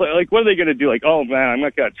think that the play what are they going to do? Oh man, I'm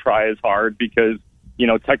not going to try as hard because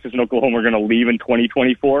Texas and Oklahoma are going to leave in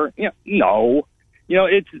 2024. No,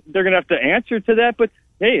 they're going to have to answer to that. But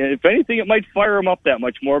hey, if anything, it might fire them up that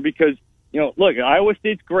much more because look, Iowa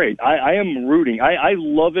State's great. I am rooting. I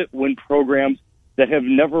love it when programs that have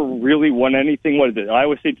never really won anything. What is it?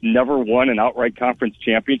 Iowa State's never won an outright conference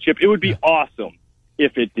championship. It would be awesome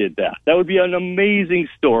if it did that. That would be an amazing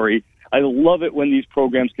story. I love it when these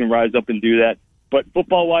programs can rise up and do that. But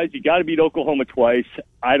football-wise, you got to beat Oklahoma twice.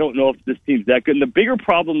 I don't know if this team's that good. And the bigger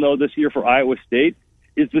problem, though, this year for Iowa State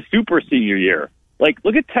is the super senior year.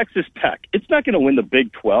 Look at Texas Tech. It's not going to win the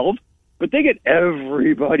Big 12, but they get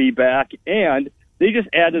everybody back, and they just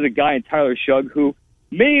added a guy in Tyler Shugg who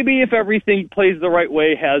maybe if everything plays the right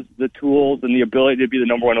way has the tools and the ability to be the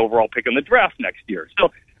number 1 overall pick in the draft next year.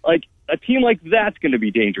 So, a team like that's going to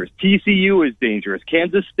be dangerous. TCU is dangerous.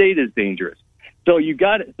 Kansas State is dangerous. So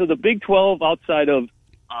the Big 12 outside of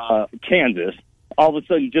Kansas all of a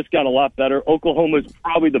sudden just got a lot better. Oklahoma's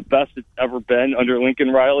probably the best it's ever been under Lincoln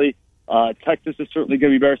Riley. Texas is certainly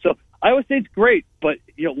going to be better. So Iowa State's great, but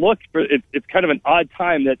look, it's kind of an odd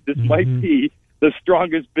time that this might be the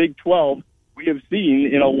strongest Big 12 we have seen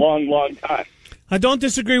in a long, long time. I don't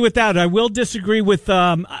disagree with that. I will disagree with.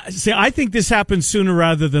 I think this happens sooner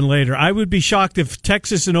rather than later. I would be shocked if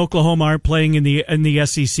Texas and Oklahoma aren't playing in the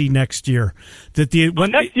SEC next year.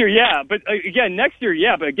 Next year, yeah, but again,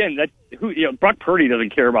 Brock Purdy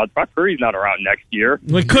doesn't care about. Brock Purdy's not around next year.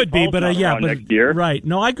 Well, it could be, but next year, right?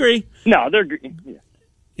 No, I agree. No,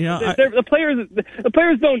 the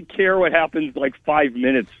players don't care what happens 5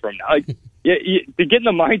 minutes from now. To get in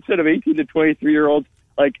the mindset of 18 to 23-year-olds.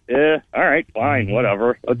 All right, fine,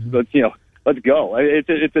 whatever. Let's go.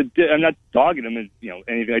 I'm not dogging them and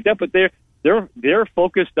anything like that, but they're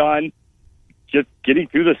focused on just getting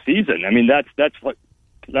through the season. I mean, that's what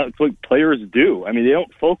players do. I mean, they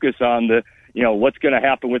don't focus on the what's going to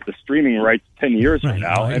happen with the streaming rights 10 years from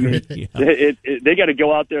now. I mean, they got to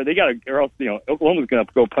go out there. They got to, or else Oklahoma's going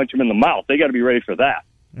to go punch them in the mouth. They got to be ready for that.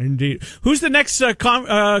 Indeed. Who's the next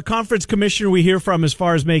conference commissioner we hear from as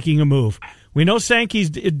far as making a move? We know Sankey's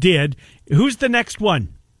did. Who's the next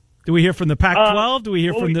one? Do we hear from the Pac-12? Do we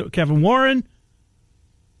hear from Kevin Warren?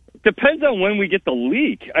 Depends on when we get the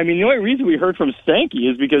leak. I mean, the only reason we heard from Sankey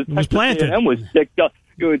is because Texas A&M was ticked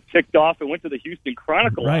off and went to the Houston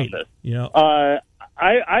Chronicle on this. Yeah.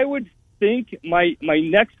 I would think my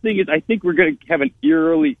next thing is I think we're going to have an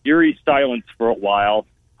eerie silence for a while.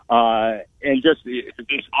 And just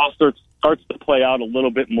this all starts to play out a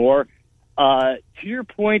little bit more. To your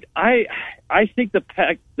point, I think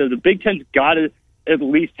the Big Ten's got to at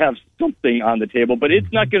least have something on the table, but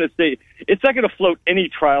it's not going to float any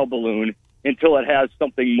trial balloon until it has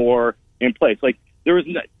something more in place. There was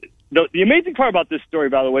the amazing part about this story,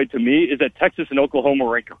 by the way, to me, is that Texas and Oklahoma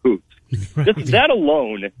are in cahoots. Just that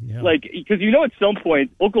alone, because at some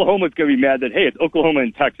point Oklahoma's going to be mad that hey, it's Oklahoma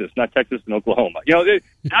and Texas, not Texas and Oklahoma.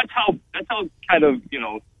 That's how kind of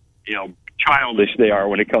childish they are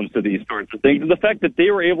when it comes to these sorts of things. And the fact that they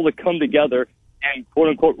were able to come together and quote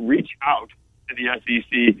unquote reach out to the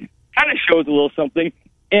SEC kind of shows a little something.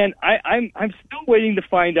 And I'm still waiting to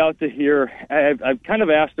find out to hear. I've kind of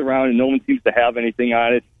asked around, and no one seems to have anything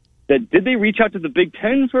on it. Did they reach out to the Big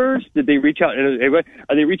Ten first? Did they reach out?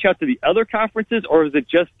 Are they reach out to the other conferences, or is it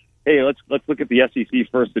just hey, let's look at the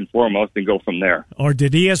SEC first and foremost and go from there? Or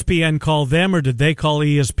did ESPN call them, or did they call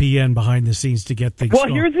ESPN behind the scenes to get things? Well,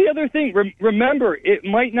 here's the other thing. Remember, it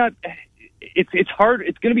might not. It's hard.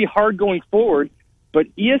 It's going to be hard going forward. But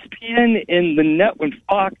ESPN and the network,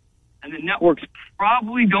 Fox and the networks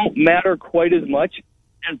probably don't matter quite as much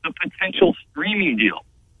as the potential streaming deal.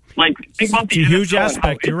 Like, think about the huge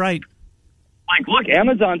aspect. You're right. Like, look,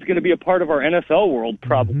 Amazon's going to be a part of our NFL world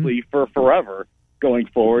probably for forever going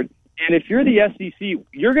forward. And if you're the SEC,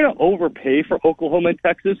 you're going to overpay for Oklahoma and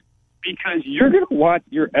Texas because you're going to want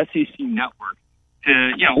your SEC network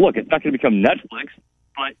to, look, it's not going to become Netflix,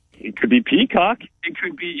 but it could be Peacock. It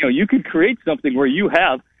could be, you could create something where you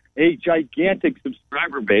have a gigantic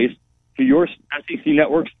subscriber base to your SEC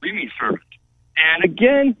network streaming service. And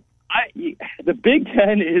again, the Big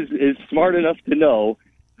Ten is smart enough to know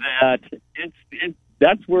that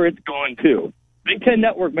that's where it's going to. Big Ten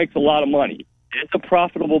Network makes a lot of money. It's a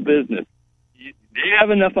profitable business. They have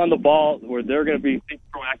enough on the ball where they're going to be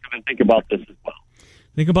proactive and think about this as well.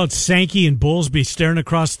 Think about Sankey and Bowlesby staring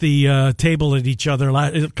across the table at each other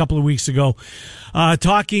a couple of weeks ago,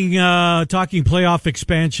 talking playoff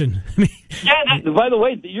expansion. By the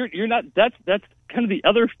way, you're not. That's kind of the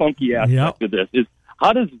other funky aspect of this is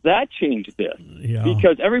how does that change this? Yeah.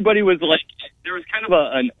 Because everybody was like, there was kind of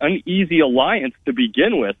an uneasy alliance to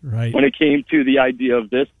begin with when it came to the idea of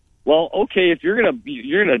this. Well, okay, if you're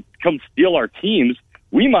gonna come steal our teams,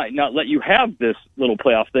 we might not let you have this little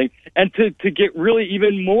playoff thing. And to get really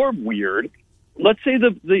even more weird, let's say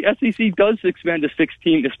the SEC does expand to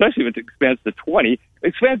 16, especially if it expands to 20,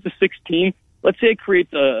 expands to 16. Let's say it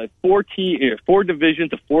creates four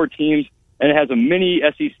divisions of 4 teams, and it has a mini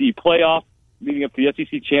SEC playoff leading up to the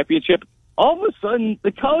SEC championship. All of a sudden,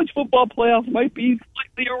 the college football playoff might be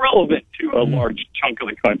slightly irrelevant to a large chunk of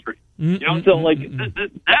the country.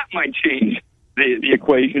 That might change the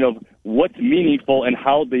equation of what's meaningful and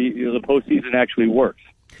how the postseason actually works.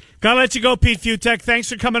 Gotta let you go, Pete Fiutak. Thanks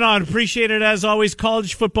for coming on. Appreciate it as always.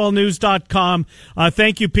 CollegeFootballNews.com.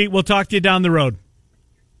 Thank you, Pete. We'll talk to you down the road.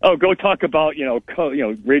 Oh, go talk about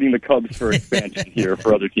rating the Cubs for expansion here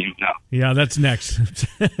for other teams now. Yeah, that's next.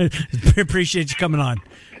 Appreciate you coming on.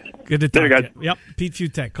 Good to talk to you. Yep, Pete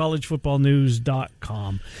Fiutak,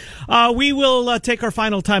 collegefootballnews.com. We will take our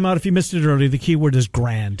final time out. If you missed it earlier, the keyword is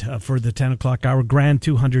grand for the 10 o'clock hour. Grand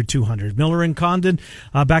 200-200. Miller and Condon,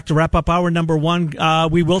 back to wrap up hour number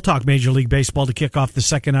 1. We will talk Major League Baseball to kick off the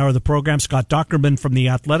second hour of the program. Scott Dockerman from The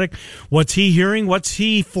Athletic. What's he hearing? What's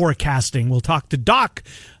he forecasting? We'll talk to Doc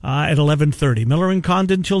at 11:30. Miller and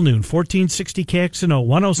Condon till noon. 1460 KXNO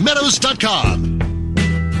 106. Meadows.com.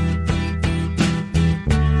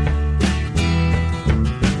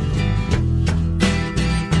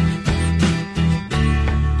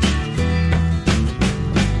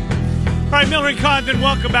 All right, Miller and Condon,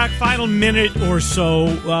 welcome back. Final minute or so.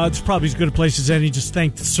 It's probably as good a place as any. Just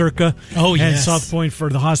thank Circa and South Point for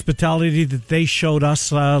the hospitality that they showed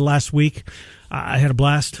us last week. I had a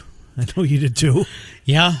blast. I know you did too.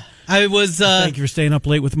 Yeah, I was. Thank you for staying up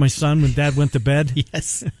late with my son when Dad went to bed.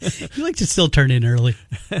 Yes, you like to still turn in early.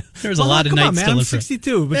 There's a lot of nights still in front. I'm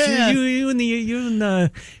 62, but you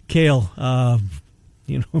and Kale. Taught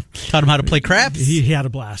him how to play craps. He had a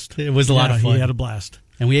blast. It was a lot of fun. He had a blast.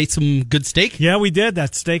 And we ate some good steak. Yeah, we did.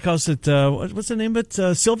 That steakhouse at, what's the name of it?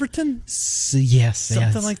 Silverton? Yes.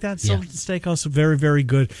 Something like that. Silverton Steakhouse. Very, very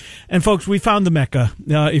good. And folks, we found the Mecca.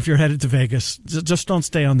 If you're headed to Vegas, just don't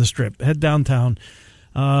stay on the Strip. Head downtown.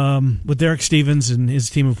 What Derek Stevens and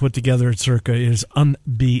his team have put together at Circa is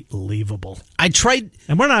unbelievable. I tried.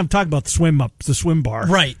 And we're not talking about the swim bar.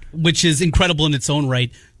 Right, which is incredible in its own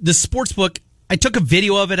right. The sportsbook, I took a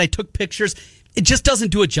video of it. I took pictures. It just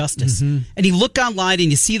doesn't do it justice. Mm-hmm. And you look online and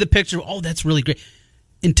you see the picture, oh, that's really great.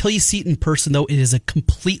 Until you see it in person, though, it is a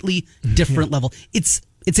completely different level. It's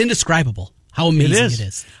indescribable how amazing it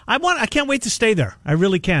is. I can't wait to stay there. I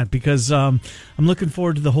really can't because I'm looking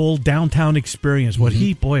forward to the whole downtown experience. What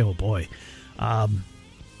boy, oh boy.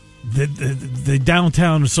 The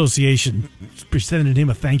Downtown Association presented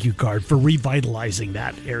him a thank you card for revitalizing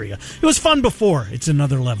that area. It was fun before. It's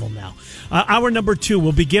another level now. Hour number 2,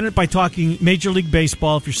 we'll begin it by talking Major League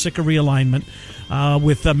Baseball, if you're sick of realignment,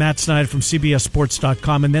 with Matt Snyder from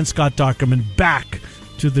CBSSports.com, and then Scott Dockerman back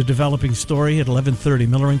to the developing story at 11:30.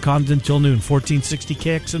 Miller and Condon till noon, 1460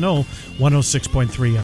 KXNO, 106.3